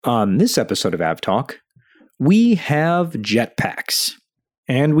On this episode of AvTalk, we have jetpacks,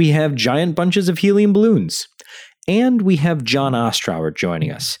 and we have giant bunches of helium balloons, and we have John Ostrower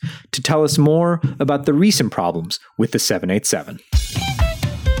joining us to tell us more about the recent problems with the 787.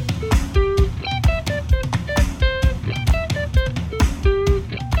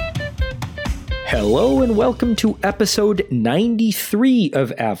 Hello and welcome to episode 93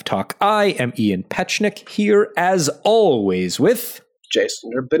 of AvTalk. I am Ian Petchnick, here as always with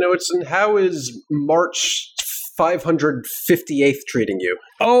Jason Rabinowitz. And how is March 558th treating you?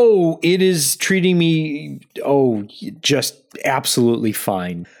 Oh, it is treating me, just absolutely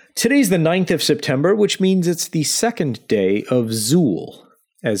fine. Today's the 9th of September, which means it's the second day of Zool,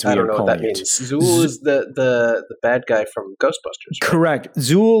 as we are calling it. I don't know what that means. Zool is the bad guy from Ghostbusters, right? Correct.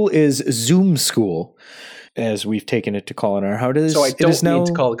 Zool is Zoom School, as we've taken it to call in our houses. So I don't need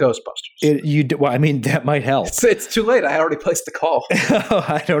to call it Ghostbusters. Well, I mean, that might help. It's too late. I already placed the call.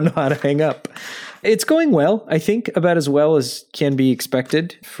 I don't know how to hang up. It's going well, I think, about as well as can be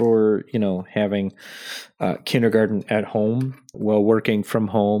expected for, having kindergarten at home, while working from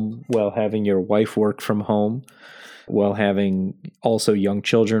home, while having your wife work from home, while having also young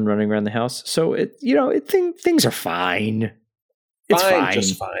children running around the house. So, things are fine. It's fine.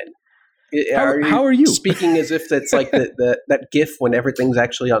 Just fine. How are you? Speaking as if it's like that GIF when everything's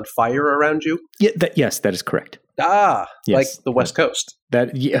actually on fire around you? Yes, that is correct. Yes. Like the West Coast.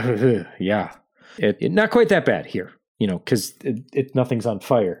 Yeah. It not quite that bad here, because nothing's on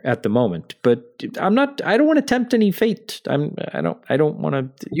fire at the moment. But I don't want to tempt any fate. I don't want to.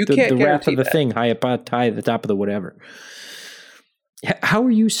 You can't the wrath of the that. thing high at the top of the whatever. How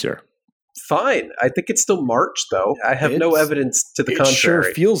are you, sir? Fine. I think it's still March, though. I have no evidence to the contrary. It sure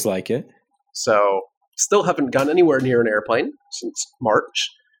feels like it. So, still haven't gone anywhere near an airplane since March.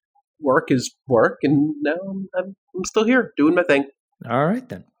 Work is work, and now I'm still here doing my thing. All right,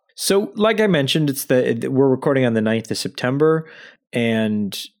 then. So, like I mentioned, we're recording on the 9th of September,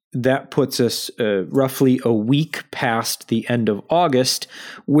 and that puts us roughly a week past the end of August,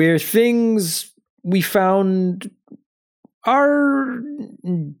 where things we found are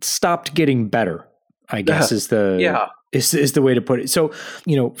stopped getting better, I guess is the way to put it. So,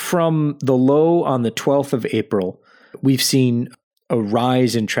 from the low on the 12th of April, we've seen a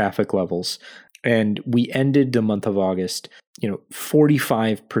rise in traffic levels, and we ended the month of August,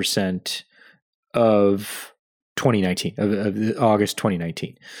 45% of 2019, of August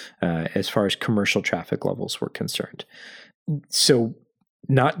 2019, as far as commercial traffic levels were concerned. So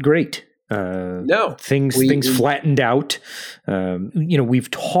not great. No, things flattened out. We've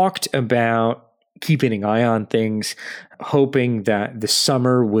talked about keeping an eye on things, hoping that the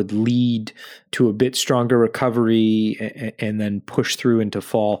summer would lead to a bit stronger recovery and then push through into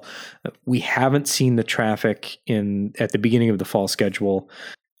fall. We haven't seen the traffic at the beginning of the fall schedule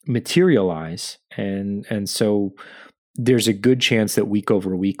materialize, and so there's a good chance that week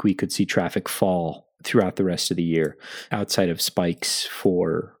over week we could see traffic fall throughout the rest of the year, outside of spikes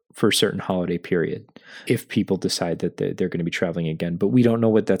for a certain holiday period, if people decide that they're going to be traveling again. But we don't know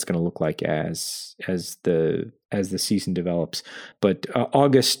what that's going to look like as the season develops. But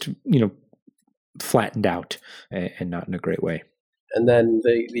August, flattened out and not in a great way. And then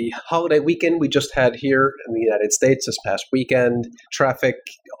the holiday weekend we just had here in the United States this past weekend, traffic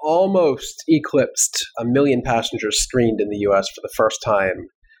almost eclipsed 1 million passengers screened in the U.S. for the first time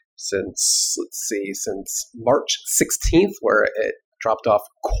since March 16th, where it dropped off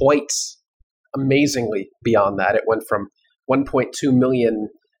quite amazingly beyond that. It went from 1.2 million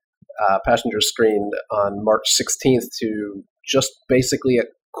passengers screened on March 16th to just basically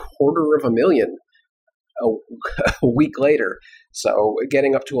 250,000 a week later. So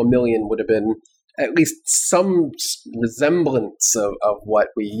getting up to 1 million would have been at least some resemblance of what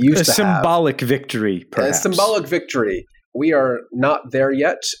we used to have. A symbolic victory, perhaps. A symbolic victory. We are not there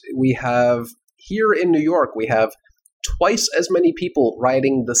yet. We have, here in New York, we have twice as many people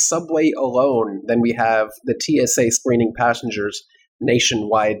riding the subway alone than we have the TSA screening passengers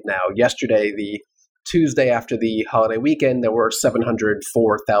nationwide now. Yesterday, the Tuesday after the holiday weekend, there were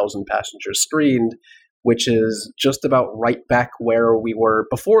 704,000 passengers screened, which is just about right back where we were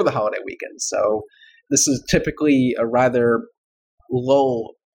before the holiday weekend. So this is typically a rather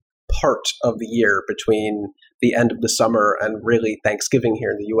lull part of the year between the end of the summer and really Thanksgiving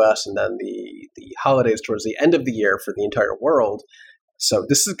here in the U.S. and then the holidays towards the end of the year for the entire world. So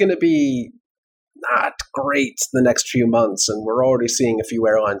this is going to be not great the next few months, and we're already seeing a few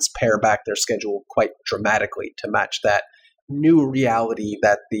airlines pare back their schedule quite dramatically to match that new reality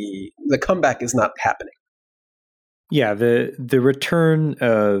that the comeback is not happening. Yeah, the return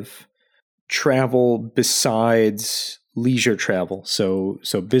of travel besides leisure travel. So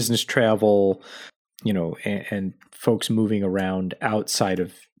business travel, and folks moving around outside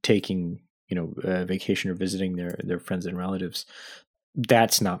of taking, vacation or visiting their friends and relatives.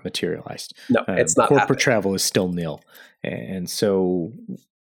 That's not materialized. No, it's not. Corporate travel is still nil. And so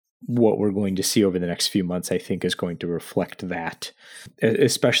what we're going to see over the next few months, I think, is going to reflect that,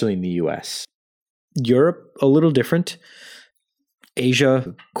 especially in the US. Europe, a little different.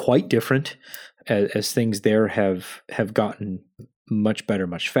 Asia, quite different, as things there have gotten much better,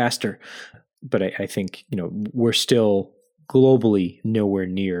 much faster. But I think, we're still globally nowhere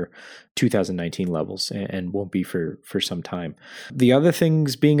near 2019 levels and won't be for some time. The other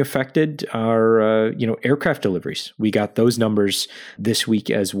things being affected are, aircraft deliveries. We got those numbers this week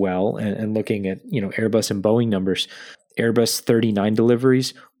as well. And looking at, Airbus and Boeing numbers, Airbus 39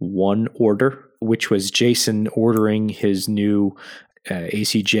 deliveries, 1 order, which was Jason ordering his new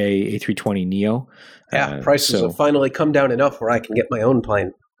ACJ A320neo. Yeah, prices have finally come down enough where I can get my own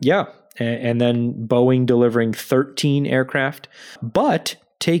plane. Yeah. And then Boeing delivering 13 aircraft, but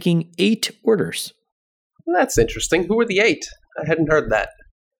taking 8 orders. That's interesting. Who were the 8? I hadn't heard that.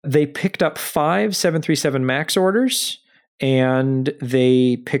 They picked up 5 737 MAX orders, and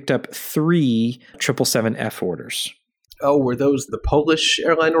they picked up 3 777F orders. Oh, were those the Polish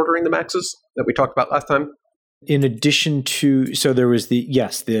airline ordering the MAXs that we talked about last time? In addition to, so there was the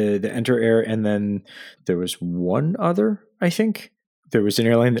Enter Air, and then there was one other, I think. There was an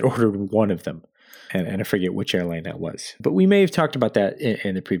airline that ordered 1 of them, and I forget which airline that was. But we may have talked about that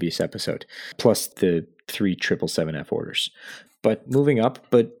in the previous episode, plus the 3 777F orders. But moving up,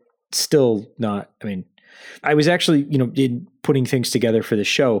 but still not, I was actually, in putting things together for the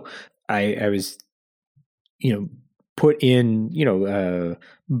show, I was, put in,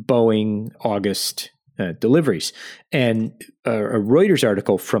 Boeing August deliveries. And a Reuters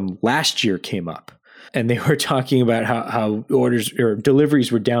article from last year came up. And they were talking about how orders or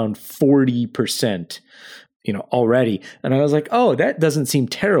deliveries were down 40%, already. And I was like, oh, that doesn't seem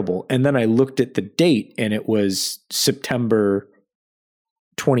terrible. And then I looked at the date, and it was September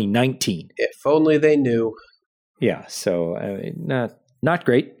 2019. If only they knew. Yeah. So not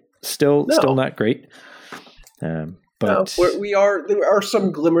great. Still not great. But there are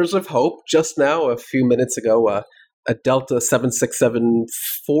some glimmers of hope. Just now, a few minutes ago, a Delta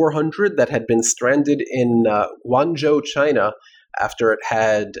 767-400 that had been stranded in Guangzhou, China, after it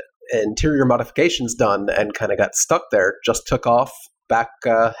had interior modifications done and kind of got stuck there, just took off back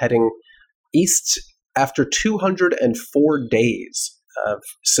heading east after 204 days of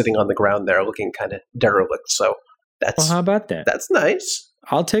sitting on the ground there, looking kind of derelict. So how about that? That's nice.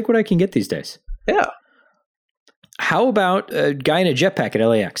 I'll take what I can get these days. Yeah. How about a guy in a jetpack at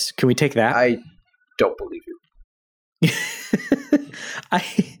LAX? Can we take that? I don't believe you.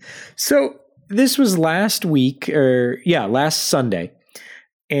 So this was last Sunday,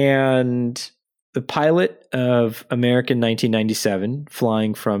 and the pilot of American 1997,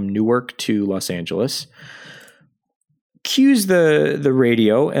 flying from Newark to Los Angeles, cues the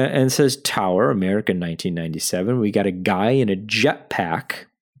radio and says, "Tower, American 1997. We got a guy in a jetpack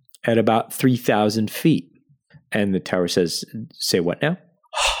at about 3,000 feet." And the tower says, "Say what now?"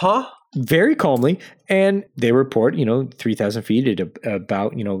 Huh? Very calmly, and they report, 3,000 feet at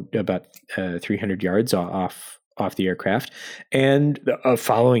about 300 yards off the aircraft. And a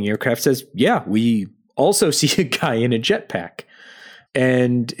following aircraft says, "Yeah, we also see a guy in a jetpack."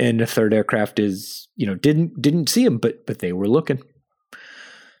 And a third aircraft is, didn't see him, but they were looking.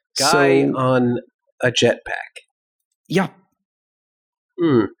 Guy on a jetpack. Yeah.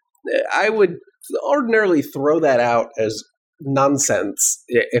 I would ordinarily throw that out as nonsense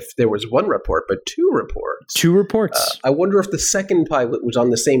if there was one report, but 2 reports. 2 reports. I wonder if the second pilot was on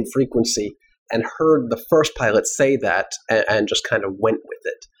the same frequency and heard the first pilot say that and just kind of went with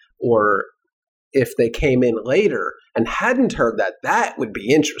it. Or if they came in later and hadn't heard that, that would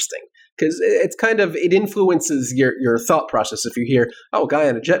be interesting. Because it influences your thought process. If you hear, "Oh, guy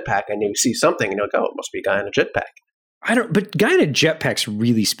in a jetpack," and you see something, and you're like, "Oh, it must be a guy in a jetpack." But guy in a jetpack's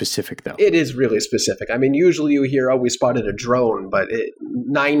really specific, though. It is really specific. Usually you hear, "Oh, we spotted a drone," but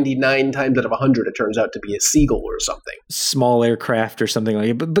 99 times out of 100, it turns out to be a seagull or something. Small aircraft or something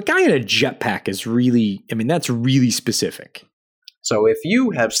like that. But guy in a jetpack is really, that's really specific. So if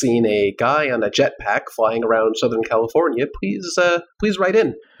you have seen a guy on a jetpack flying around Southern California, please write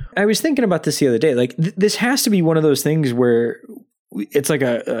in. I was thinking about this the other day. Like, this has to be one of those things where it's like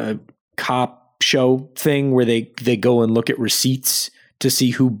a cop show thing where they go and look at receipts to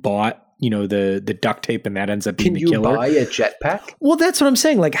see who bought, the duct tape, and that ends up being the killer. Can you buy a jetpack? Well, that's what I'm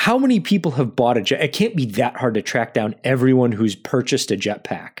saying. Like, how many people have bought a jet? It can't be that hard to track down everyone who's purchased a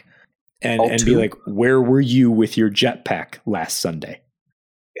jetpack. and be like, where were you with your jetpack last Sunday?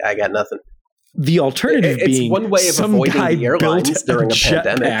 I got nothing. The alternative it's being one way of some avoiding guy the airlines built during a jetpack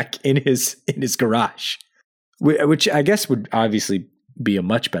pandemic in his garage, which I guess would obviously be a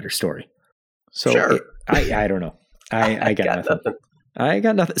much better story. So sure. I don't know. I got nothing. I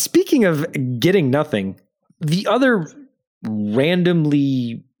got nothing. Speaking of getting nothing, the other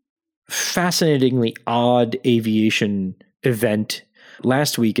randomly, fascinatingly odd aviation event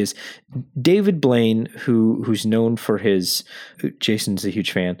last week is David Blaine, who's known for his, Jason's a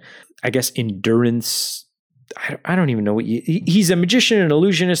huge fan, I guess, endurance. I don't even know what he's a magician and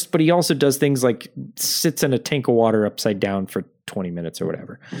illusionist, but he also does things like sits in a tank of water upside down for 20 minutes or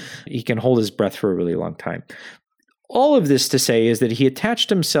whatever. He can hold his breath for a really long time. All of this to say is that he attached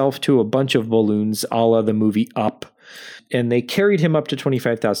himself to a bunch of balloons a la the movie Up, and they carried him up to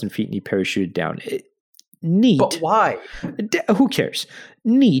 25,000 feet and he parachuted down. Neat. But why? Who cares?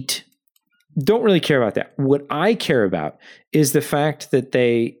 Neat. Don't really care about that. What I care about is the fact that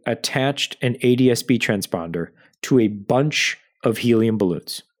they attached an ADS-B transponder to a bunch of helium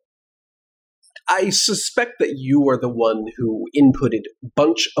balloons. I suspect that you are the one who inputted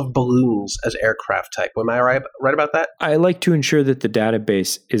bunch of balloons as aircraft type. Am I right about that? I like to ensure that the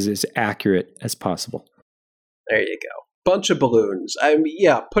database is as accurate as possible. There you go. Bunch of balloons.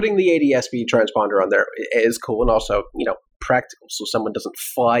 Putting the ADS-B transponder on there is cool and also, practical so someone doesn't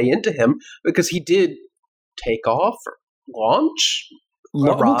fly into him, because he did take off or launch.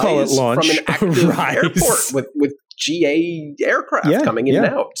 We'll call it launch. From an active airport with GA aircraft coming in and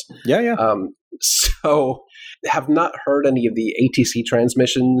out. Yeah. So have not heard any of the ATC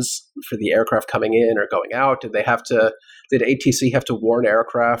transmissions for the aircraft coming in or going out. Did ATC have to warn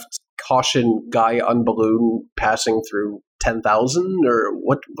aircraft, caution guy on balloon passing through 10,000, or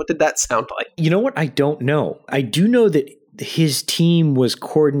what did that sound like? You know what? I don't know. I do know that his team was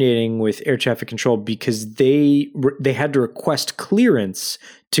coordinating with air traffic control because they had to request clearance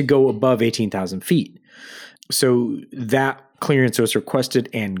to go above 18,000 feet. So that clearance was requested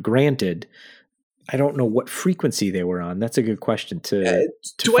and granted. I don't know what frequency they were on. That's a good question to find out.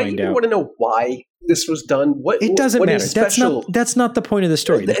 Do I even want to know why this was done? It doesn't matter. That's not the point of the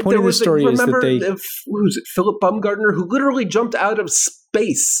story. The point of the story is that who was it? Philip Baumgartner, who literally jumped out of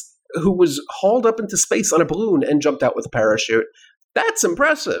space, who was hauled up into space on a balloon and jumped out with a parachute. That's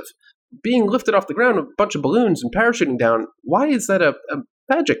impressive. Being lifted off the ground with a bunch of balloons and parachuting down. Why is that a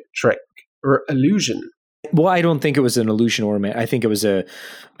magic trick or illusion? Well, I don't think it was an illusion I think it was I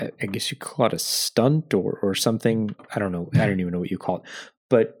guess you call it a stunt or something. I don't know. I don't even know what you call it.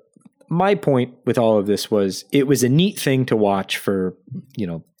 But my point with all of this was it was a neat thing to watch for,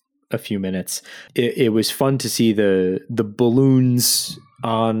 a few minutes. It was fun to see the balloons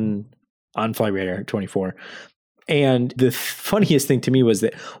on Flightradar 24. And the funniest thing to me was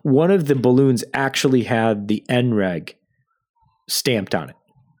that one of the balloons actually had the NREG stamped on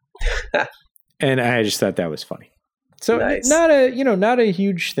it. And I just thought that was funny. So nice. Not a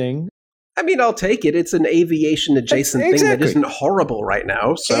huge thing. I mean, I'll take it. It's an aviation adjacent thing that isn't horrible right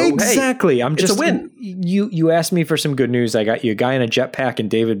now. So exactly. Hey, it's a win. You asked me for some good news. I got you a guy in a jetpack and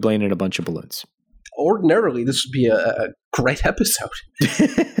David Blaine and a bunch of balloons. Ordinarily, this would be a great episode.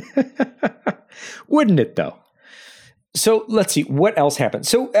 Wouldn't it, though? So let's see what else happened.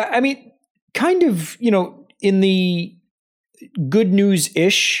 So, kind of, in the good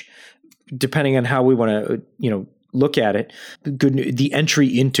news-ish, depending on how we want to, look at it, the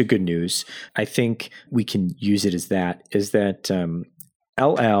entry into good news, I think we can use it as that, is that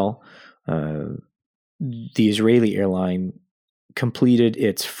El Al, the Israeli airline, completed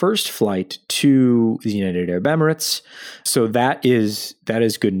its first flight to the United Arab Emirates. So that is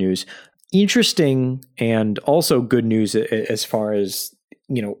good news. Interesting and also good news as far as,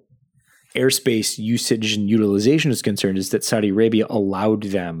 airspace usage and utilization is concerned is that Saudi Arabia allowed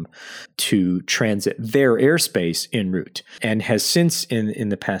them to transit their airspace en route and has since in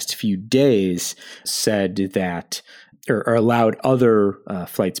the past few days said that or allowed other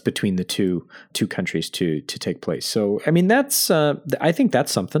flights between the two countries to take place. So, that's I think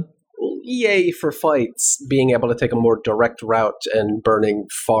that's something. Well, yay for flights being able to take a more direct route and burning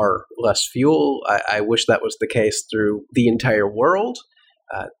far less fuel. I wish that was the case through the entire world.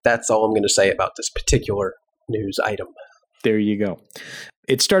 That's all I'm going to say about this particular news item. There you go.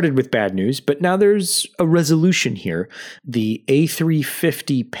 It started with bad news, but now there's a resolution here. The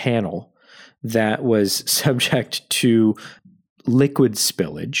A350 panel that was subject to liquid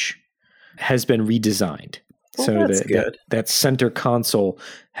spillage has been redesigned. Well, so that's good. That center console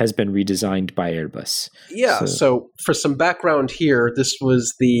has been redesigned by Airbus. Yeah, so for some background here, this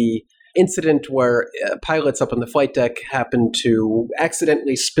was the incident where pilots up on the flight deck happened to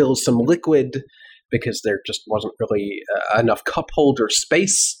accidentally spill some liquid because there just wasn't really enough cup holder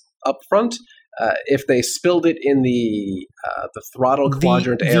space up front. If they spilled it in the throttle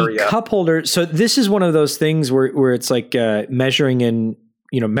quadrant area, the cup holder. So this is one of those things where it's like measuring in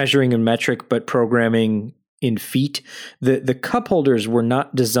metric, but programming in feet. The cup holders were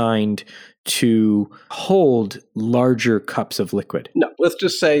not designed to hold larger cups of liquid. No, let's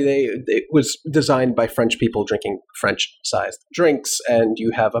just say it was designed by French people drinking French-sized drinks, and you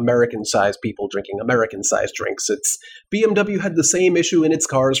have American-sized people drinking American-sized drinks. BMW had the same issue in its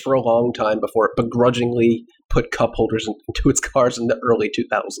cars for a long time before it begrudgingly put cup holders into its cars in the early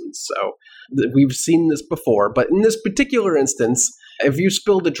 2000s. So we've seen this before, but in this particular instance, if you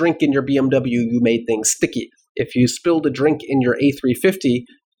spilled a drink in your BMW, you made things sticky. If you spilled a drink in your A350,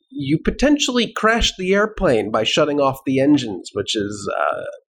 you potentially crashed the airplane by shutting off the engines, which is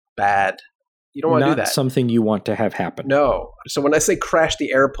bad. You don't want to do that. Not something you want to have happen. No. So when I say crash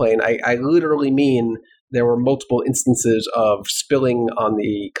the airplane, I literally mean there were multiple instances of spilling on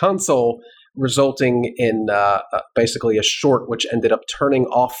the console, resulting in basically a short, which ended up turning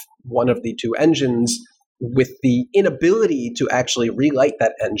off one of the two engines with the inability to actually relight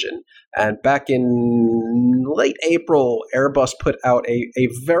that engine. And back in late April, Airbus put out a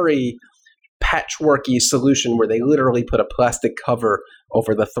very patchworky solution where they literally put a plastic cover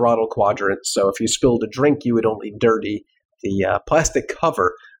over the throttle quadrant. So if you spilled a drink, you would only dirty the plastic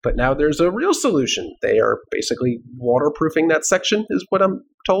cover. But now there's a real solution. They are basically waterproofing that section, is what I'm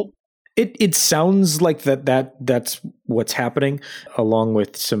told. It sounds like that's what's happening, along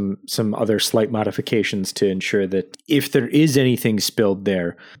with some other slight modifications to ensure that if there is anything spilled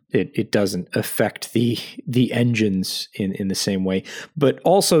there, it doesn't affect the engines in the same way. But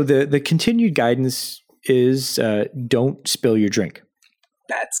also the continued guidance is don't spill your drink.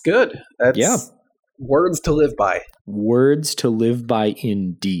 That's good. That's words to live by. Words to live by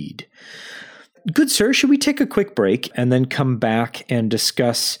indeed. Good sir, should we take a quick break and then come back and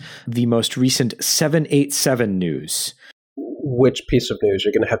discuss the most recent 787 news? Which piece of news?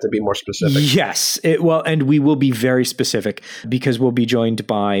 You're going to have to be more specific. Yes. And we will be very specific because we'll be joined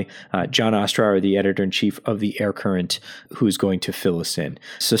by John Ostrower, the editor-in-chief of the Air Current, who's going to fill us in.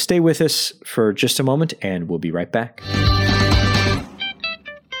 So stay with us for just a moment and we'll be right back.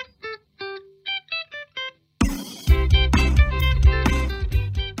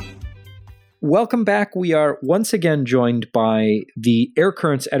 Welcome back. We are once again joined by the Air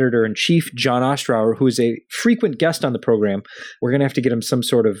Current's editor-in-chief, John Ostrower, who is a frequent guest on the program. We're going to have to get him some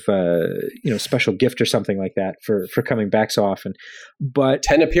sort of special gift or something like that for coming back so often. But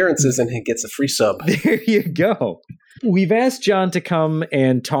 10 appearances and he gets a free sub. There you go. We've asked John to come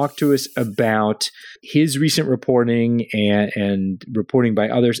and talk to us about his recent reporting and reporting by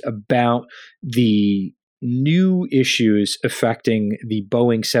others about the new issues affecting the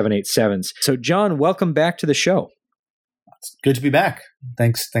Boeing 787s. So, John, welcome back to the show. It's good to be back.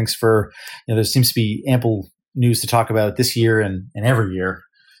 Thanks for, there seems to be ample news to talk about this year and every year.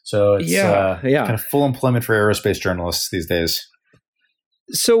 So it's kind of full employment for aerospace journalists these days.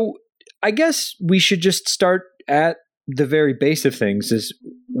 So I guess we should just start at the very base of things is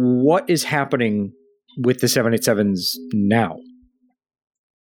what is happening with the 787s now?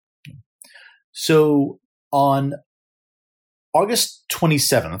 So on August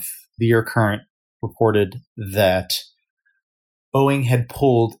 27th, the Air Current reported that Boeing had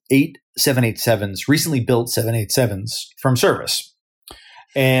pulled 8 787s, recently built 787s, from service.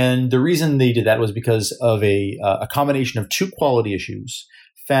 And the reason they did that was because of a combination of two quality issues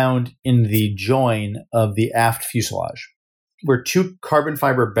found in the join of the aft fuselage, where two carbon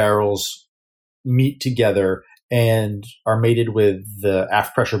fiber barrels meet together and are mated with the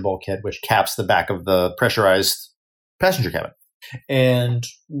aft pressure bulkhead, which caps the back of the pressurized passenger cabin. And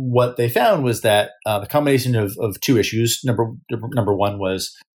what they found was that the combination of two issues, number one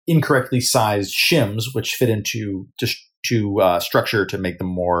was incorrectly sized shims, which fit into structure to make them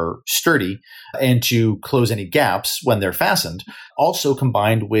more sturdy and to close any gaps when they're fastened, also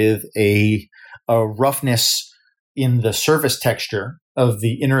combined with a roughness in the surface texture of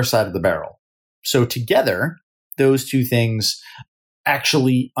the inner side of the barrel. So together, those two things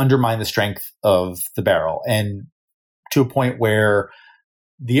actually undermine the strength of the barrel, and to a point where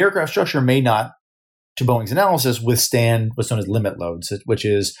the aircraft structure may not, to Boeing's analysis, withstand what's known as limit loads, which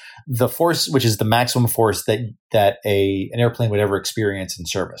is the force, which is the maximum force that an airplane would ever experience in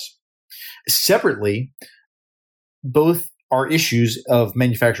service. Separately, both are issues of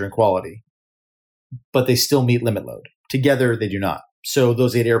manufacturing quality, but they still meet limit load. Together, they do not. So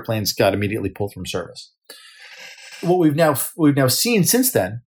those 8 airplanes got immediately pulled from service. What we've now seen since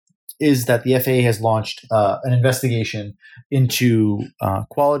then is that the FAA has launched an investigation into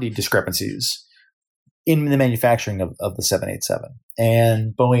quality discrepancies in the manufacturing of the 787.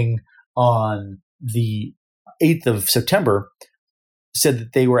 And Boeing on the 8th of September said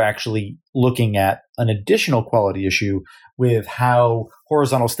that they were actually looking at an additional quality issue with how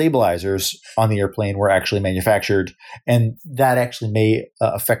horizontal stabilizers on the airplane were actually manufactured. And that actually may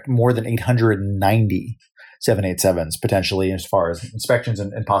affect more than 890 787s potentially as far as inspections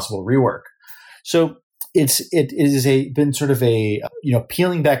and possible rework. So it is been sort of a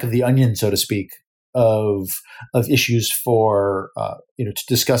peeling back of the onion, so to speak, of issues for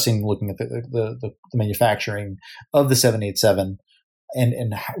discussing, looking at the manufacturing of the 787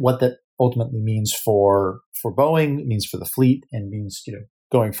 and what that ultimately means for Boeing, means for the fleet, and means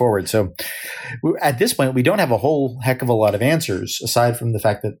going forward. So at this point, we don't have a whole heck of a lot of answers aside from the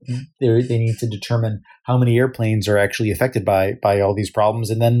fact that they need to determine how many airplanes are actually affected by all these problems,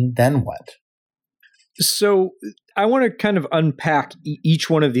 and then what. So I want to kind of unpack each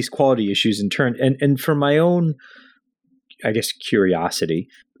one of these quality issues in turn. And for my own, I guess, curiosity,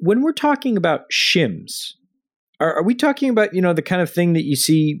 when we're talking about shims, are we talking about, the kind of thing that you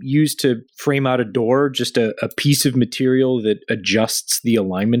see used to frame out a door, just a piece of material that adjusts the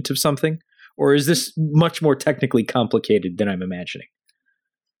alignment of something? Or is this much more technically complicated than I'm imagining?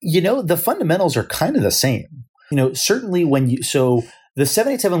 The fundamentals are kind of the same. Certainly so the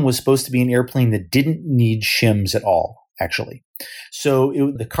 787 was supposed to be an airplane that didn't need shims at all, actually. So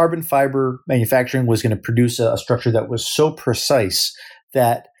the carbon fiber manufacturing was going to produce a structure that was so precise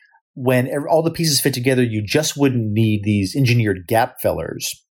that when all the pieces fit together, you just wouldn't need these engineered gap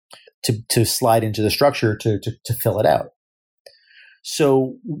fillers to slide into the structure to fill it out.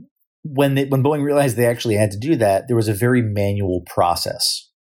 So when Boeing realized they actually had to do that, there was a very manual process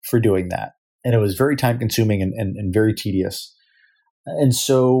for doing that. And it was very time consuming and very tedious. And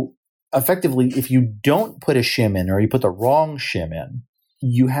so effectively, if you don't put a shim in, or you put the wrong shim in,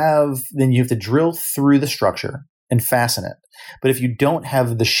 you have to drill through the structure and fasten it. But if you don't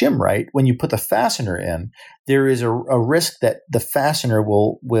have the shim right, when you put the fastener in, there is a risk that the fastener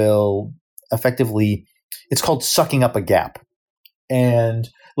will effectively, it's called sucking up a gap. And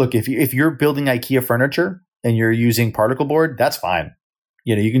look, if you're building IKEA furniture and you're using particle board, that's fine.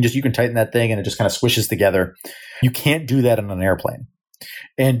 You can tighten that thing and it just kind of squishes together. You can't do that on an airplane.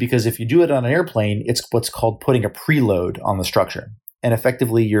 And because if you do it on an airplane, it's what's called putting a preload on the structure. And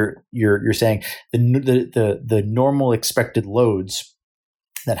effectively, you're saying the normal expected loads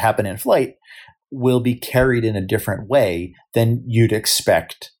that happen in flight will be carried in a different way than you'd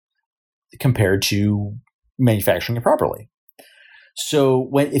expect compared to manufacturing it properly. So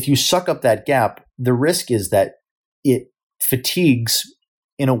if you suck up that gap, the risk is that it fatigues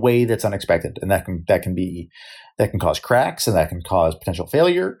in a way that's unexpected, and that can cause cracks and that can cause potential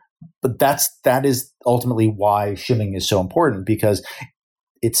failure. But that is ultimately why shimming is so important, because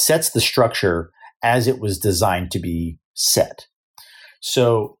it sets the structure as it was designed to be set.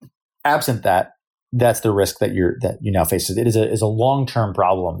 So absent that, that's the risk that you now face. It is a long-term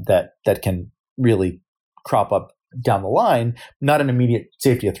problem that can really crop up down the line, not an immediate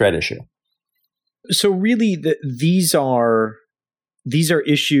safety or threat issue. So really, these are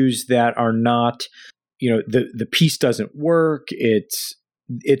issues that are not, the piece doesn't work.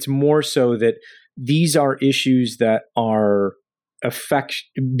 It's more so that these are issues that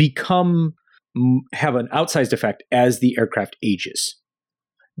have an outsized effect as the aircraft ages.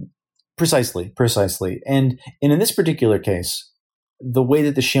 Precisely. And in this particular case, the way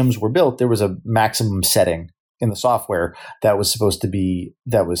that the shims were built, there was a maximum setting in the software that was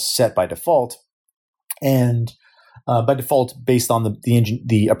set by default, and by default based on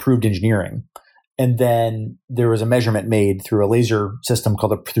the approved engineering. And then there was a measurement made through a laser system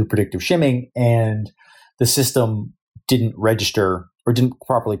through predictive shimming, and the system didn't register or didn't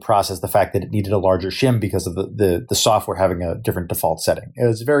properly process the fact that it needed a larger shim because of the software having a different default setting.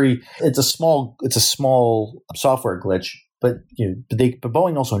 It's a small software glitch, but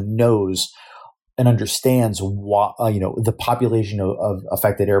Boeing also knows and understands the population of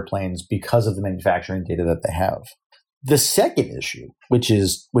affected airplanes because of the manufacturing data that they have. The second issue, which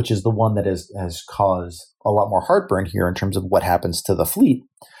is the one that has caused a lot more heartburn here in terms of what happens to the fleet,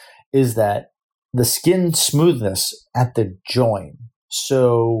 is that the skin smoothness at the join.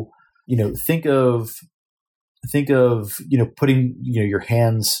 So, think of putting your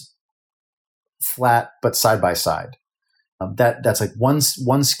hands flat but side by side. That's like one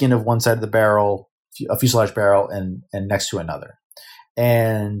skin of one side of the barrel, a fuselage barrel, and next to another.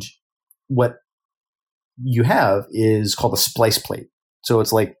 And what you have is called a splice plate. So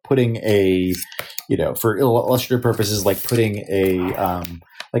it's like putting for illustrative purposes, like putting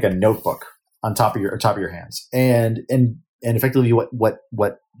like a notebook on top of your hands, and effectively what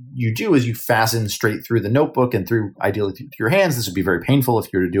you do is you fasten straight through the notebook and through ideally through your hands. This would be very painful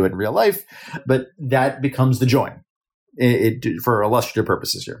if you were to do it in real life, but that becomes the join for illustrative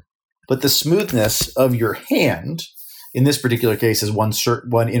purposes here. But the smoothness of your hand, in this particular case, is one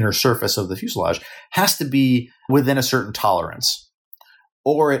inner surface of the fuselage, has to be within a certain tolerance,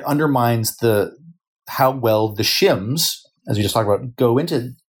 or it undermines how well the shims, as we just talked about, go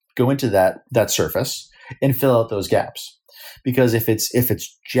into that surface and fill out those gaps. Because if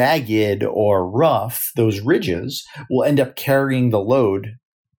it's jagged or rough, those ridges will end up carrying the load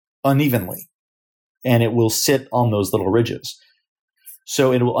unevenly, and it will sit on those little ridges.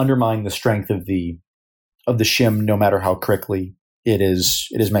 So it will undermine the strength of the shim, no matter how correctly it is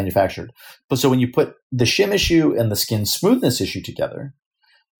manufactured. But so when you put the shim issue and the skin smoothness issue together,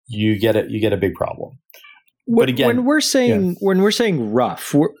 you get a big problem. But again, when we're saying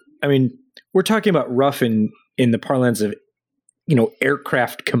rough, we're talking about rough in the parlance of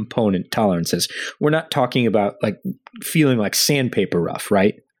aircraft component tolerances. We're not talking about like feeling like sandpaper rough,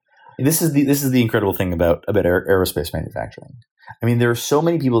 right? This is the incredible thing about aerospace manufacturing. I mean, there are so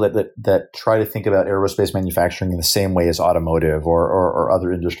many people that try to think about aerospace manufacturing in the same way as automotive or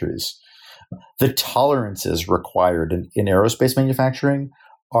other industries. The tolerances required in aerospace manufacturing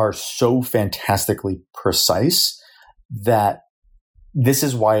are so fantastically precise that this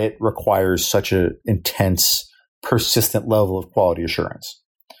is why it requires such an intense, persistent level of quality assurance.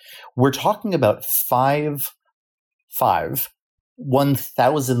 We're talking about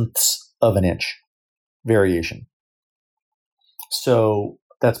 1/1000ths of an inch variation. So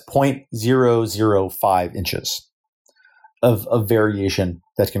that's 0.005 inches of variation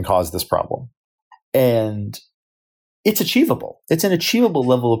that can cause this problem. And it's achievable. It's an achievable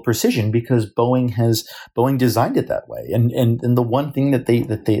level of precision because Boeing designed it that way. And the one thing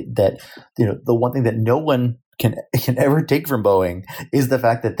the one thing that no one can ever take from Boeing is the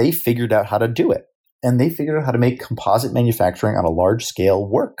fact that they figured out how to do it. And they figured out how to make composite manufacturing on a large scale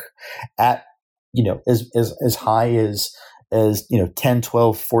work at, as high as 10,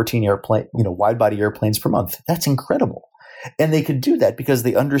 12, 14 airplane, wide body airplanes per month. That's incredible. And they could do that because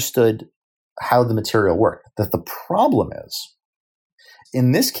they understood how the material worked. That the problem is,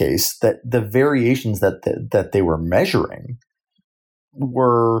 in this case, that the variations that they were measuring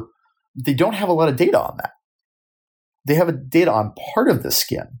they don't have a lot of data on that. They have data on part of the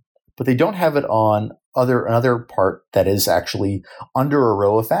skin, but they don't have it on another part that is actually under a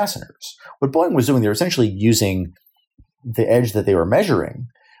row of fasteners. What Boeing was doing, they were essentially using the edge that they were measuring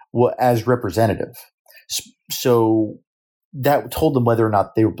as representative. So that told them whether or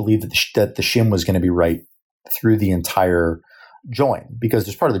not they believed that the shim was going to be right through the entire join, because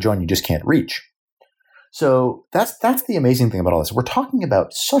there's part of the join you just can't reach. So that's the amazing thing about all this. We're talking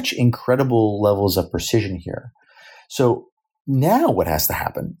about such incredible levels of precision here. So now what has to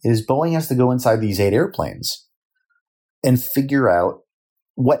happen is Boeing has to go inside these 8 airplanes and figure out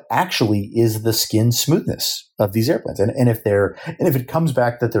what actually is the skin smoothness of these airplanes. And if it comes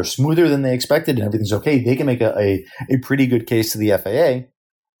back that they're smoother than they expected and everything's okay, they can make a pretty good case to the FAA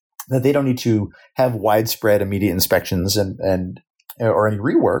that they don't need to have widespread immediate inspections or any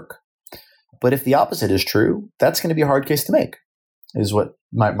rework. But if the opposite is true, that's going to be a hard case to make, is what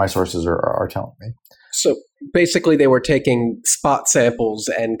my sources are telling me. So basically they were taking spot samples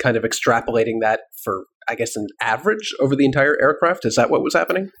and kind of extrapolating that for, I guess, an average over the entire aircraft. Is that what was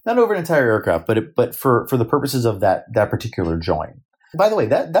happening? Not over an entire aircraft, but for the purposes of that particular join. By the way,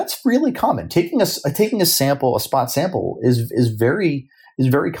 that's really common. Taking a sample, a spot sample, is very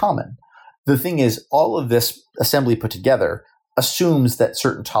common. The thing is, all of this assembly put together assumes that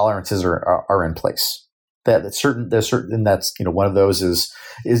certain tolerances are in place. There's certain, and that's one of those is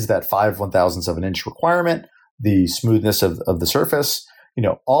that 5/1000ths of an inch requirement, the smoothness of the surface.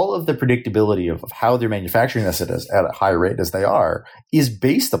 All of the predictability of how they're manufacturing this at a high rate as they are is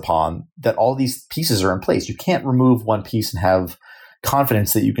based upon that all these pieces are in place. You can't remove one piece and have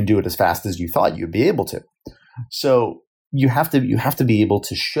confidence that you can do it as fast as you thought you'd be able to. So you have to be able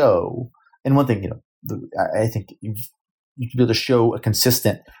to show. And one thing, I think you should be able to show a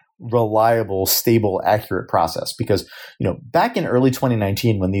consistent, reliable, stable, accurate process. Because back in early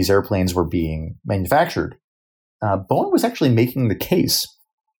 2019, when these airplanes were being manufactured, Boeing was actually making the case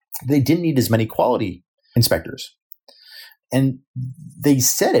they didn't need as many quality inspectors. And they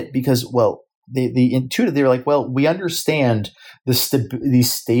said it because, they intuited, they were like, we understand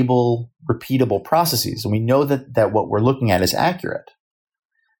these stable, repeatable processes, and we know that what we're looking at is accurate.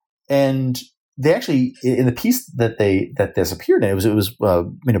 And they actually, in the piece that this appeared in, it was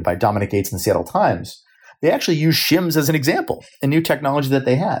by Dominic Gates in the Seattle Times, they actually used shims as an example, a new technology that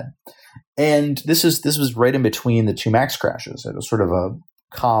they had. And this was right in between the two MAX crashes. It was sort of a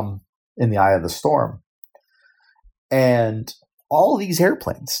calm in the eye of the storm. And all these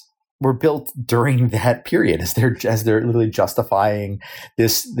airplanes were built during that period as they're literally justifying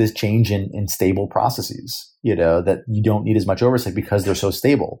this change in stable processes, that you don't need as much oversight because they're so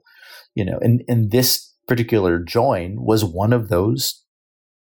stable, and this particular join was one of those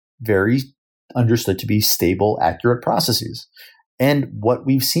very understood to be stable, accurate processes. And what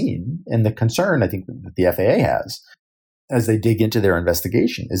we've seen, and the concern I think that the FAA has as they dig into their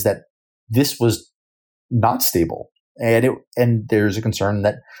investigation, is that this was not stable. And there's a concern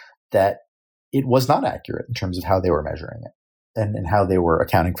that it was not accurate in terms of how they were measuring it and how they were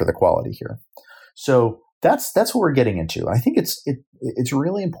accounting for the quality here. So that's what we're getting into. I think it's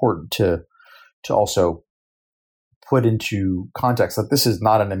really important to also put into context that this is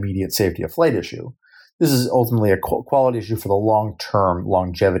not an immediate safety of flight issue. This is ultimately a quality issue for the long-term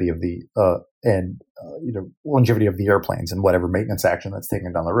longevity of the longevity of the airplanes and whatever maintenance action that's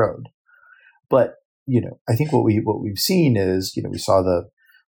taken down the road. But I think what we've seen is we saw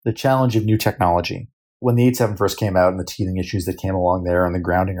the challenge of new technology when the 87 first came out and the teething issues that came along there and the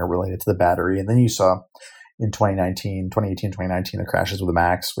grounding are related to the battery, and then you saw in 2018, 2019 the crashes with the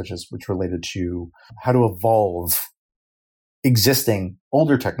MAX, which related to how to evolve existing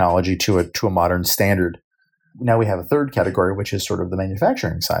older technology to a modern standard. Now we have a third category, which is sort of the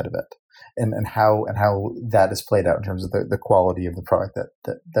manufacturing side of it, and how that is played out in terms of the quality of the product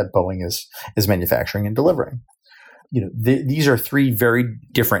that Boeing is manufacturing and delivering. These are three very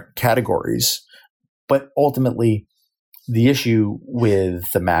different categories, but ultimately the issue with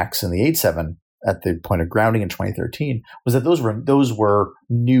the MAX and the 87 at the point of grounding in 2013 was that those were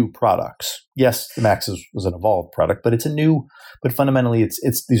new products. Yes, the MAX was an evolved product, but but fundamentally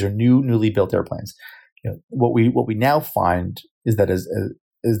these are newly built airplanes. What we now find is that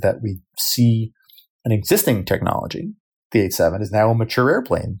is that we see an existing technology. The 87 is now a mature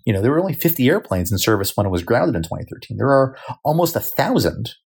airplane. There were only 50 airplanes in service when it was grounded in 2013. There are almost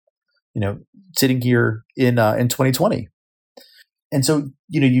 1,000, sitting here in 2020. And so,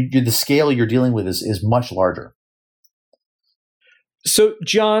 the scale you're dealing with is much larger. So,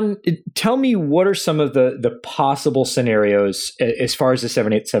 John, tell me, what are some of the possible scenarios as far as the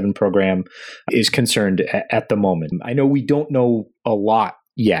 787 program is concerned at the moment? I know we don't know a lot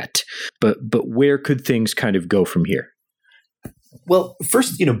yet, but where could things kind of go from here? Well,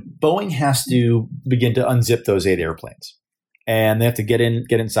 first, Boeing has to begin to unzip those 8 airplanes, and they have to get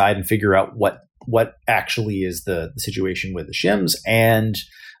inside and figure out what actually is the situation with the shims and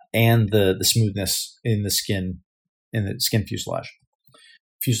the smoothness in the skin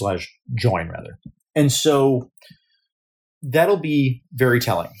fuselage join rather. And so that'll be very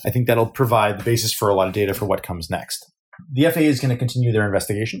telling. I think that'll provide the basis for a lot of data for what comes next. The FAA is going to continue their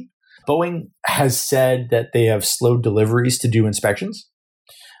investigation. Boeing has said that they have slowed deliveries to do inspections.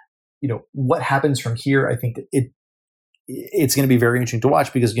 What happens from here, I think it's going to be very interesting to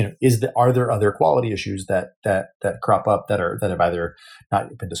watch because, are there other quality issues that crop up that have either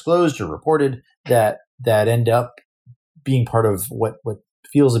not been disclosed or reported that end up being part of what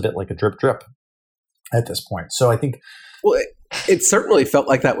feels a bit like a drip at this point. So I think, well, it certainly felt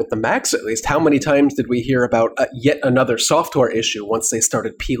like that with the MAX, at least. How many times did we hear about yet another software issue once they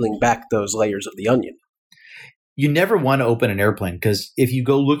started peeling back those layers of the onion? You never want to open an airplane because if you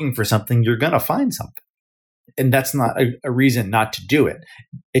go looking for something, you're going to find something. And that's not a reason not to do it.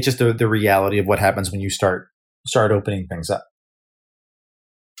 It's just the reality of what happens when you start opening things up.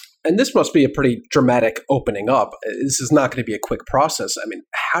 And this must be a pretty dramatic opening up. This is not going to be a quick process. I mean,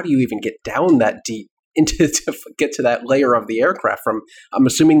 how do you even get down that deep to get to that layer of the aircraft? I'm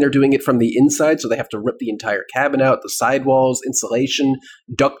assuming they're doing it from the inside, so they have to rip the entire cabin out, the sidewalls, insulation,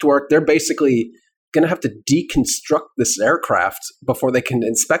 ductwork. They're basically going to have to deconstruct this aircraft before they can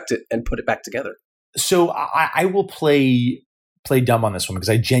inspect it and put it back together. So I will play dumb on this one because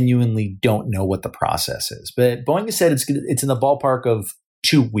I genuinely don't know what the process is. But Boeing has said it's in the ballpark of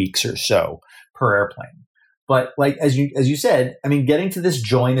 2 weeks or so per airplane. But like as you said, I mean, getting to this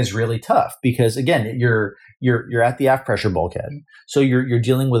join is really tough because again, you're at the aft pressure bulkhead, so you're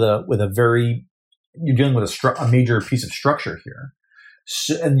dealing with a major piece of structure here,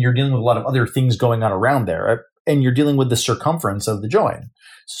 and you're dealing with a lot of other things going on around there, and you're dealing with the circumference of the join.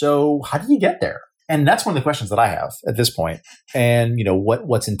 So how do you get there? And that's one of the questions that I have at this point. And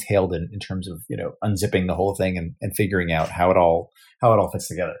what's entailed in terms of unzipping the whole thing and figuring out how it all fits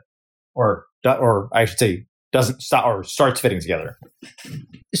together, or I should say doesn't stop or starts fitting together.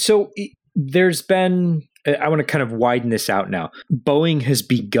 So there's been, I want to kind of widen this out now. Boeing has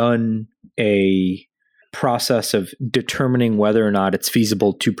begun a process of determining whether or not it's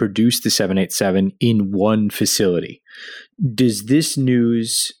feasible to produce the 787 in one facility. Does this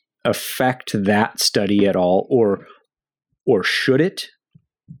news affect that study at all, or should it?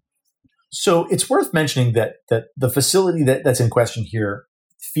 So it's worth mentioning that the facility that's in question here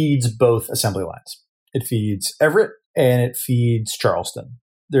feeds both assembly lines. It feeds Everett and it feeds Charleston.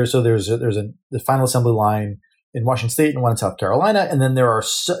 There's the final assembly line in Washington State and one in South Carolina, and then there are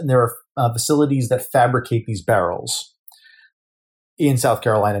facilities that fabricate these barrels in South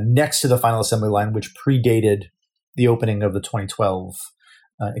Carolina next to the final assembly line, which predated the opening of the 2012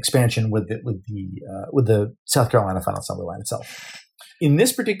 expansion with the South Carolina final assembly line itself. In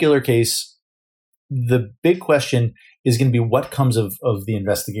this particular case, the big question is going to be what comes of the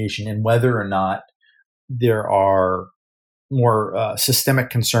investigation and whether or not there are more systemic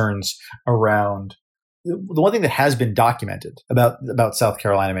concerns around. The one thing that has been documented about South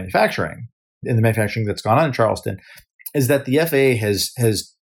Carolina manufacturing and the manufacturing that's gone on in Charleston is that the FAA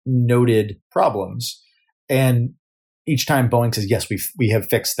has noted problems, and each time Boeing says, yes, we have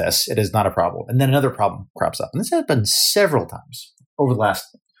fixed this, it is not a problem. And then another problem crops up. And this has happened several times over the last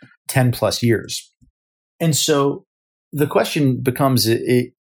 10 plus years. And so the question becomes,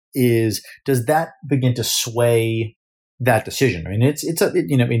 does that begin to sway that decision? I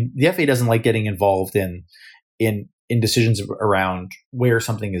mean, the FAA doesn't like getting involved in decisions around where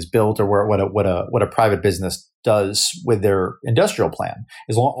something is built or what a private business does with their industrial plan.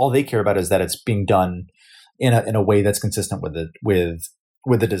 All they care about is that it's being done in a way that's consistent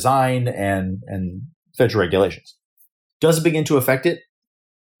with the design and federal regulations. Does it begin to affect it?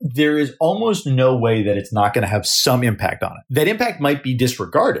 There is almost no way that it's not going to have some impact on it. That impact might be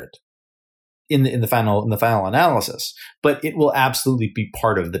disregarded in the final analysis, but it will absolutely be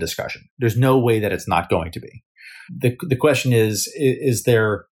part of the discussion. There's no way that it's not going to be. The question is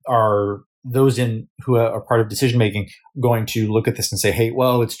are those who are part of decision making going to look at this and say, hey,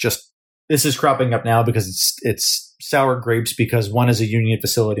 well, this is cropping up now because it's sour grapes because one is a union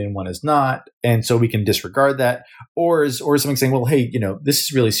facility and one is not, and so we can disregard that, or something saying, well, hey, this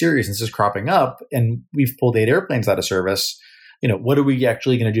is really serious and this is cropping up and we've pulled 8 airplanes out of service. What are we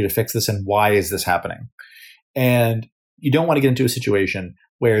actually going to do to fix this, and why is this happening? And you don't want to get into a situation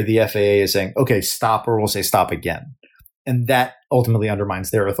where the FAA is saying, okay, stop, or we'll say stop again. And that ultimately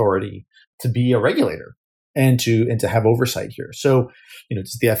undermines their authority to be a regulator and to have oversight here. So,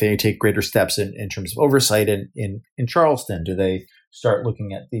 does the FAA take greater steps in terms of oversight in Charleston? Do they start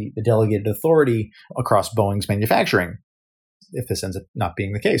looking at the delegated authority across Boeing's manufacturing if this ends up not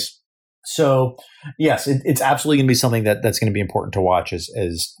being the case? So, yes, it's absolutely going to be something that's going to be important to watch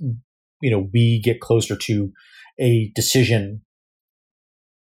as we get closer to a decision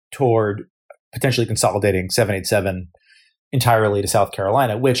toward potentially consolidating 787 entirely to South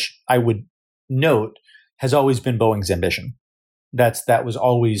Carolina, which I would note has always been Boeing's ambition. That was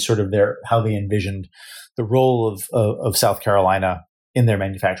always sort of how they envisioned the role of South Carolina in their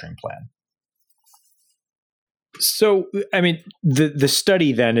manufacturing plan. So, I mean, the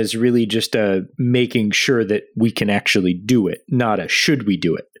study then is really just making sure that we can actually do it, not a should we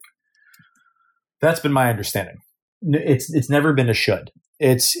do it. That's been my understanding. It's never been a should.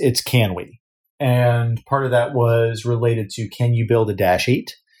 It's can we? And part of that was related to, can you build a Dash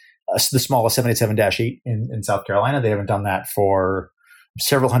 8? The smallest 787-8 in South Carolina. They haven't done that for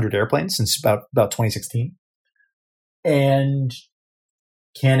several hundred airplanes since about 2016. And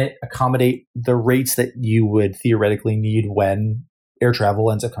can it accommodate the rates that you would theoretically need when air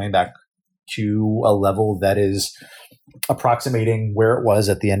travel ends up coming back to a level that is approximating where it was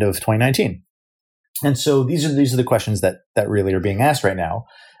at the end of 2019? And so these are the questions that really are being asked right now.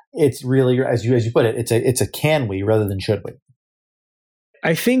 It's really, as you put it, it's a can we rather than should we.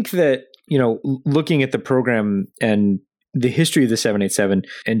 I think that, looking at the program and the history of the 787,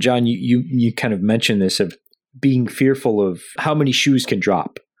 and John, you kind of mentioned this of being fearful of how many shoes can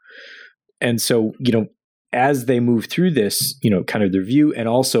drop. And so, as they move through this, kind of the review and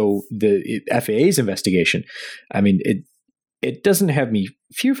also the FAA's investigation, I mean, it doesn't have me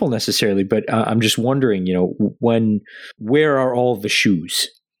fearful necessarily, but I'm just wondering, where are all the shoes?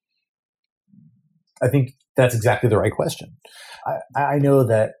 I think that's exactly the right question. I know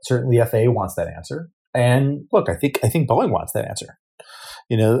that certainly FAA wants that answer, and look, I think Boeing wants that answer.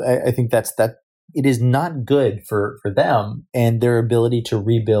 I think that it is not good for them and their ability to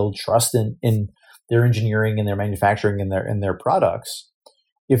rebuild trust in their engineering and their manufacturing and their products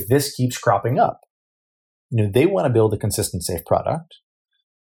if this keeps cropping up. They want to build a consistent, safe product.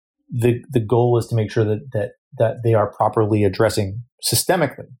 The goal is to make sure that they are properly addressing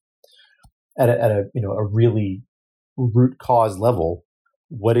systemically at a really root cause level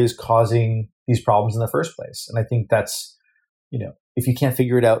what is causing these problems in the first place. And I think that's, if you can't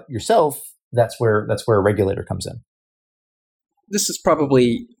figure it out yourself, that's where a regulator comes in. This is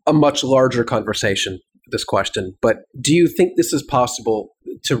probably a much larger conversation, this question, but do you think this is possible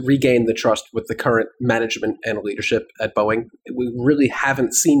to regain the trust with the current management and leadership at Boeing? We really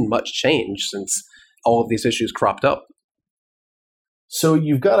haven't seen much change since all of these issues cropped up. So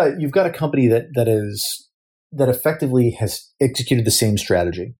you've got a company that effectively has executed the same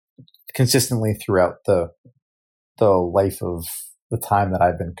strategy consistently throughout the life of the time that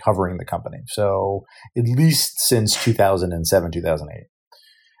I've been covering the company. So at least since 2007, 2008.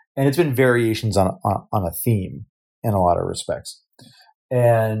 And it's been variations on a theme in a lot of respects.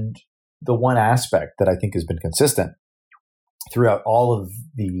 And the one aspect that I think has been consistent throughout all of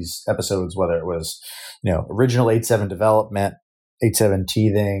these episodes, whether it was, original 87 development, 87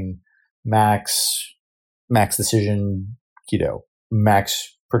 teething, Max decision,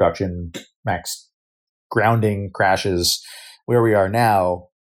 Max production, Max grounding, crashes, where we are now,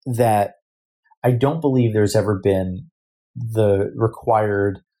 that I don't believe there's ever been the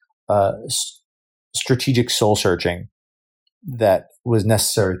required strategic soul searching that was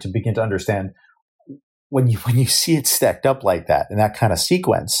necessary to begin to understand when you see it stacked up like that in that kind of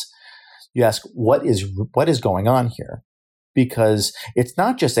sequence. You ask, what is going on here? Because it's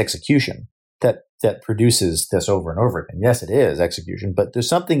not just execution that produces this over and over again. Yes, it is execution, but there's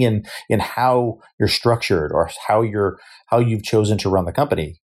something in how you're structured or how you've chosen to run the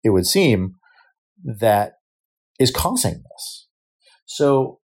company, it would seem, that is causing this.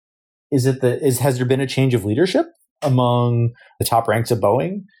 So has there been a change of leadership among the top ranks of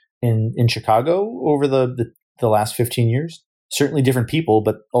Boeing in Chicago over the last 15 years? Certainly different people,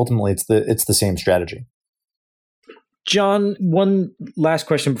 but ultimately it's the same strategy. John, one last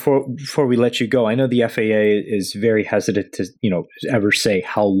question before we let you go. I know the FAA is very hesitant to, ever say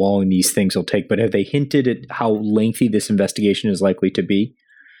how long these things will take, but have they hinted at how lengthy this investigation is likely to be?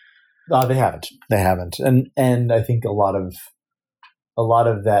 They haven't. And I think a lot of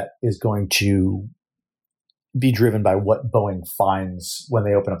that is going to be driven by what Boeing finds when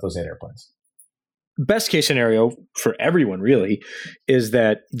they open up those 8 airplanes. Best case scenario for everyone really is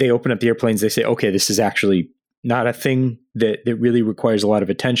that they open up the airplanes, they say, okay, this is actually not a thing that really requires a lot of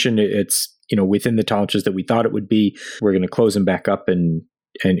attention. It's, within the tolerances that we thought it would be. We're going to close them back up and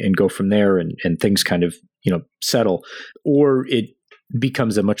go from there and things kind of, settle. Or it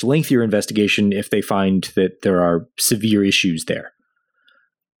becomes a much lengthier investigation if they find that there are severe issues there.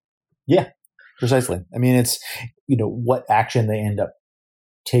 Yeah, precisely. I mean, it's, what action they end up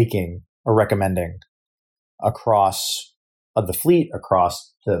taking or recommending across the fleet,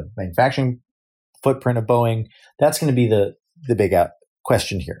 across the manufacturing footprint of Boeing. That's going to be the big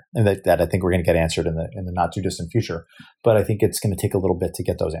question here, and that I think we're going to get answered in the not too distant future. But I think it's going to take a little bit to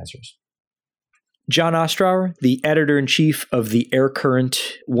get those answers. John Ostrower, the editor-in-chief of the Air Current,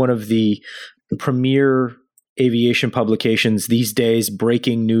 one of the premier aviation publications these days,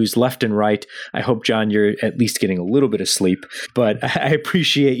 breaking news left and right. I hope, John, you're at least getting a little bit of sleep, but I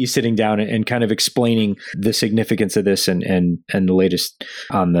appreciate you sitting down and kind of explaining the significance of this and the latest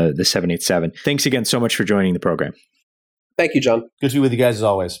on the 787. Thanks again so much for joining the program. Thank you, John. Good to be with you guys as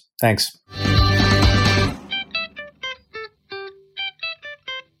always. Thanks.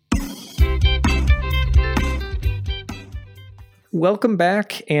 Welcome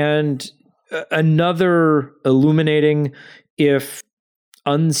back, and another illuminating, if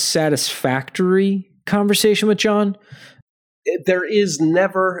unsatisfactory, conversation with John. There is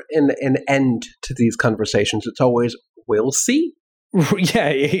never an end to these conversations. It's always, we'll see. Yeah,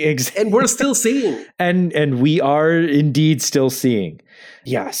 exactly. And we're still seeing. And we are indeed still seeing.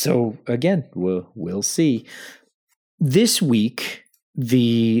 Yeah, so again, we'll see. This week,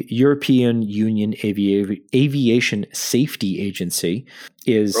 the European Union Aviation Safety Agency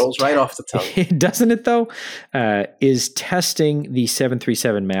rolls right off the tongue. Doesn't it though? Is testing the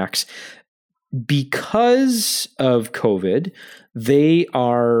 737 MAX because of COVID. They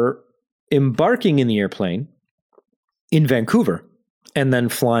are embarking in the airplane in Vancouver and then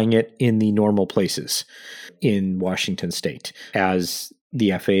flying it in the normal places in Washington State, as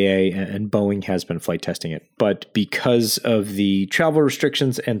the FAA and Boeing has been flight testing it. But because of the travel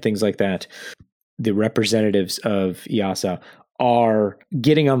restrictions and things like that, the representatives of EASA are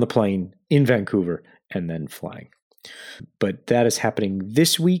getting on the plane in Vancouver and then flying. But that is happening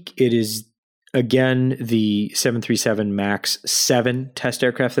this week. It is, again, the 737 MAX 7 test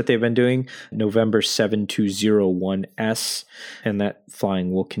aircraft that they've been doing, November 7201S, and that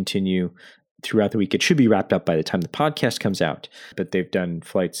flying will continue throughout the week. It should be wrapped up by the time the podcast comes out, but they've done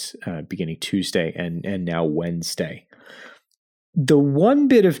flights beginning Tuesday and now Wednesday. The one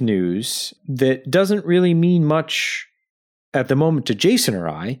bit of news that doesn't really mean much at the moment to Jason or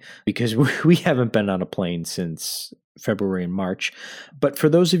I, because we haven't been on a plane since February and March, but for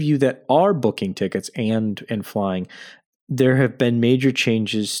those of you that are booking tickets and flying, there have been major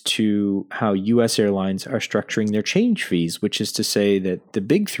changes to how U.S. airlines are structuring their change fees, which is to say that the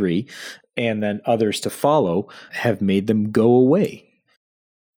big three and then others to follow have made them go away.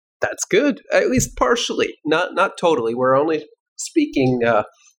 That's good, at least partially, not totally. We're only speaking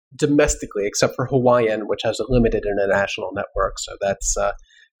domestically, except for Hawaiian, which has a limited international network, so that's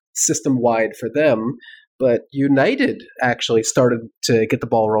system-wide for them. But United actually started to get the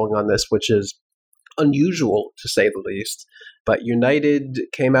ball rolling on this, which is unusual to say the least. But United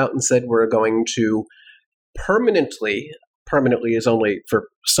came out and said we're going to permanently is only for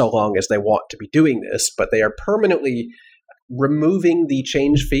so long as they want to be doing this, but they are permanently removing the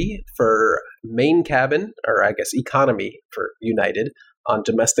change fee for main cabin, or I guess economy for United, on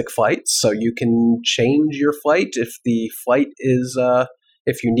domestic flights. So you can change your flight if the flight is,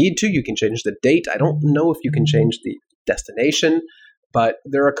 if you need to, you can change the date. I don't know if you can change the destination, but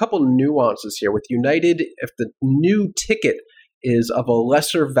there are a couple nuances here. With United, if the new ticket is of a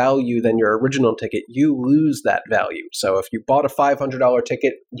lesser value than your original ticket, you lose that value. So if you bought a $500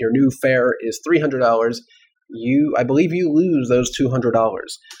 ticket, your new fare is $300, I believe you lose those $200.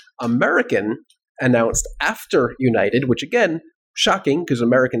 American announced after United, which again, shocking because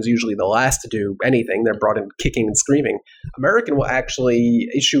American's usually the last to do anything. They're brought in kicking and screaming. American will actually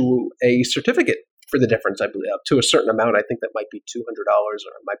issue a certificate for the difference, I believe, up to a certain amount. I think that might be $200, or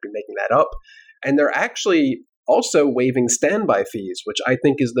I might be making that up. And they're actually also waiving standby fees, which I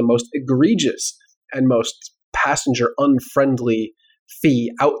think is the most egregious and most passenger unfriendly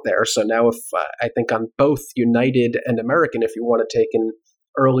fee out there. So now if I think on both United and American, if you want to take an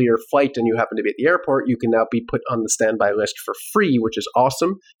earlier flight and you happen to be at the airport, you can now be put on the standby list for free, which is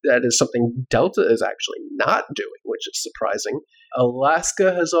awesome. That is something Delta is actually not doing, which is surprising.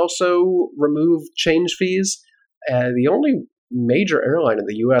 Alaska has also removed change fees. The only major airline in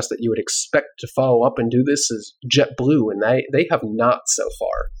the U.S. that you would expect to follow up and do this is JetBlue, and they have not so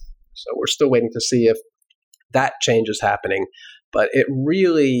far. So we're still waiting to see if that change is happening. But it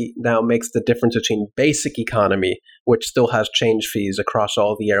really now makes the difference between basic economy, which still has change fees across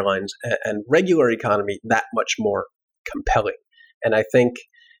all the airlines, and regular economy that much more compelling. And I think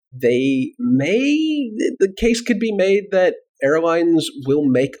the case could be made that airlines will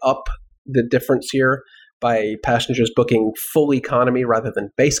make up the difference here by passengers booking full economy rather than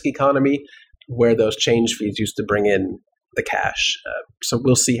basic economy, where those change fees used to bring in the cash. So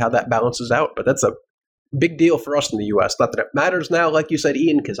we'll see how that balances out. But that's a big deal for us in the U.S. Not that it matters now, like you said,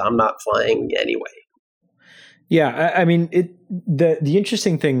 Ian, because I'm not flying anyway. Yeah, I mean, the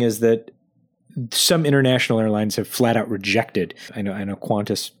interesting thing is that some international airlines have flat out rejected. I know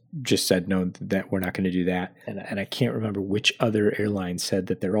Qantas just said no, that we're not going to do that, and I can't remember which other airline said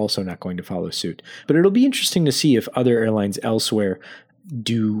that they're also not going to follow suit. But it'll be interesting to see if other airlines elsewhere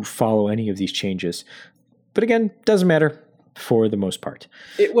do follow any of these changes. But again, doesn't matter. For the most part,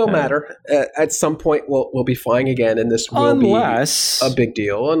 it will matter. At some point, we'll be flying again, and this will be a big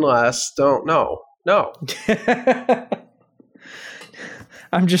deal. Unless, no.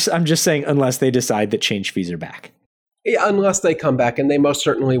 I'm just saying, unless they decide that change fees are back. Yeah, unless they come back, and they most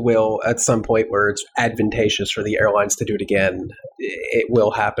certainly will at some point where it's advantageous for the airlines to do it again. It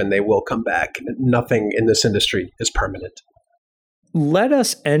will happen. They will come back. Nothing in this industry is permanent. Let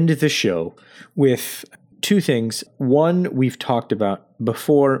us end the show with two things. One, we've talked about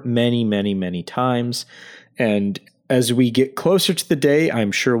before many, many, many times. And as we get closer to the day,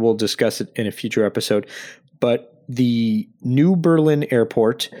 I'm sure we'll discuss it in a future episode. But the new Berlin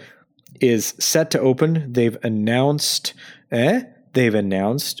airport is set to open. They've announced the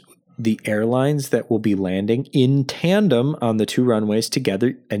airlines that will be landing in tandem on the two runways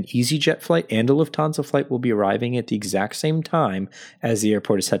together. An EasyJet flight and a Lufthansa flight will be arriving at the exact same time as the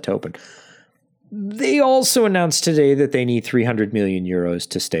airport is set to open. They also announced today that they need 300 million euros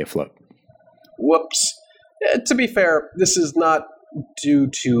to stay afloat. Whoops. To be fair, this is not due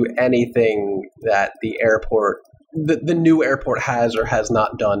to anything that the airport, the new airport has or has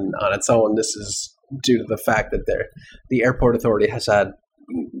not done on its own. This is due to the fact that the airport authority has had,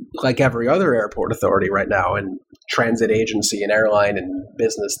 like every other airport authority right now, and transit agency and airline and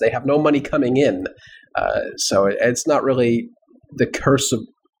business, they have no money coming in. So it's not really the curse of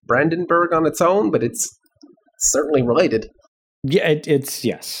Brandenburg on its own, but it's certainly related. Yeah, it's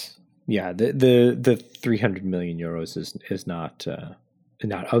yes. Yeah, the 300 million euros is not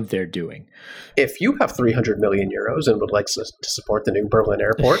of their doing. If you have 300 million euros and would like to support the new Berlin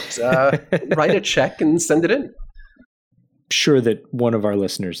airport, write a check and send it in. sure that one of our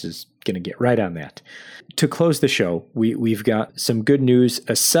listeners is going to get right on that. To close the show, we've got some good news.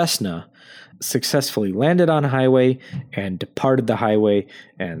 A Cessna successfully landed on a highway and departed the highway,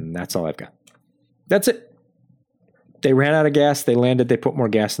 and that's all I've got. That's it. They ran out of gas, they landed, they put more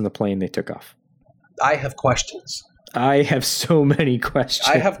gas in the plane, they took off. I have questions. I have so many questions.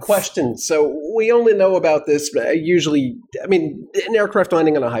 I have questions. So we only know about this usually. I mean, an aircraft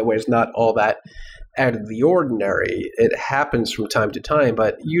landing on a highway is not all that out of the ordinary. It happens from time to time,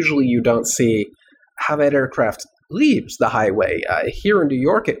 but usually you don't see how that aircraft leaves the highway. Here in New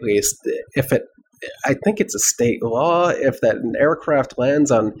York, at least, I think it's a state law, if that an aircraft lands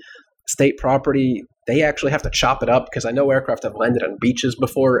on state property, they actually have to chop it up, because I know aircraft have landed on beaches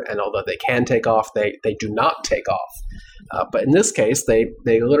before, and although they can take off, they do not take off. But in this case, they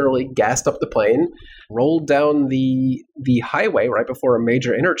literally gassed up the plane, rolled down the highway right before a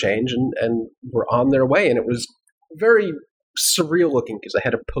major interchange, and were on their way. And it was very surreal looking, because they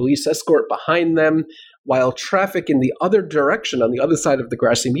had a police escort behind them, while traffic in the other direction, on the other side of the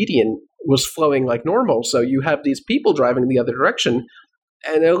grassy median, was flowing like normal. So you have these people driving in the other direction,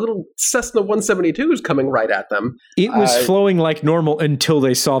 and a little Cessna 172 is coming right at them. It was flowing like normal until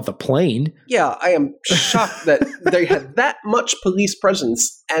they saw the plane. Yeah, I am shocked that they had that much police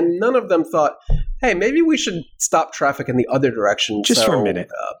presence, and none of them thought, hey, maybe we should stop traffic in the other direction. Just for a minute.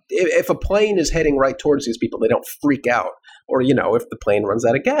 If a plane is heading right towards these people, they don't freak out. Or, if the plane runs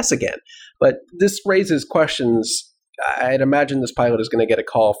out of gas again. But this raises questions. I'd imagine this pilot is going to get a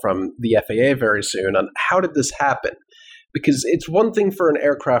call from the FAA very soon on how did this happen? Because it's one thing for an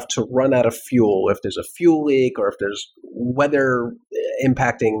aircraft to run out of fuel if there's a fuel leak or if there's weather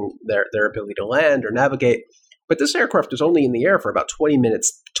impacting their ability to land or navigate. But this aircraft was only in the air for about 20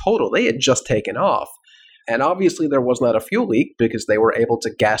 minutes total. They had just taken off. And obviously there was not a fuel leak because they were able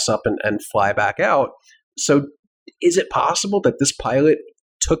to gas up and fly back out. So is it possible that this pilot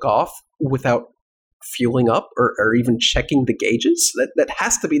took off without fueling up or even checking the gauges? That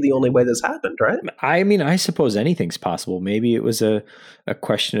has to be the only way this happened, right? I mean, I suppose anything's possible. Maybe it was a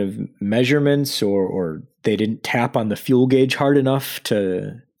question of measurements, or they didn't tap on the fuel gauge hard enough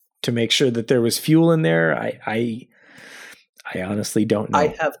to make sure that there was fuel in there. I honestly don't know.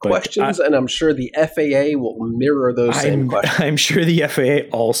 I have questions, and I'm sure the FAA will mirror those same questions. I'm sure the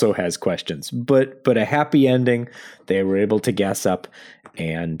FAA also has questions, but a happy ending. They were able to gas up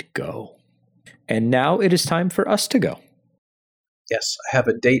and go. And now it is time for us to go. Yes, I have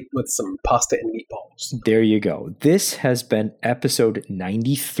a date with some pasta and meatballs. There you go. This has been episode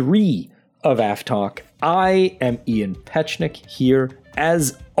 93 of AF Talk. I am Ian Petchnik, here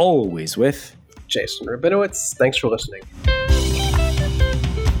as always with Jason Rabinowitz. Thanks for listening.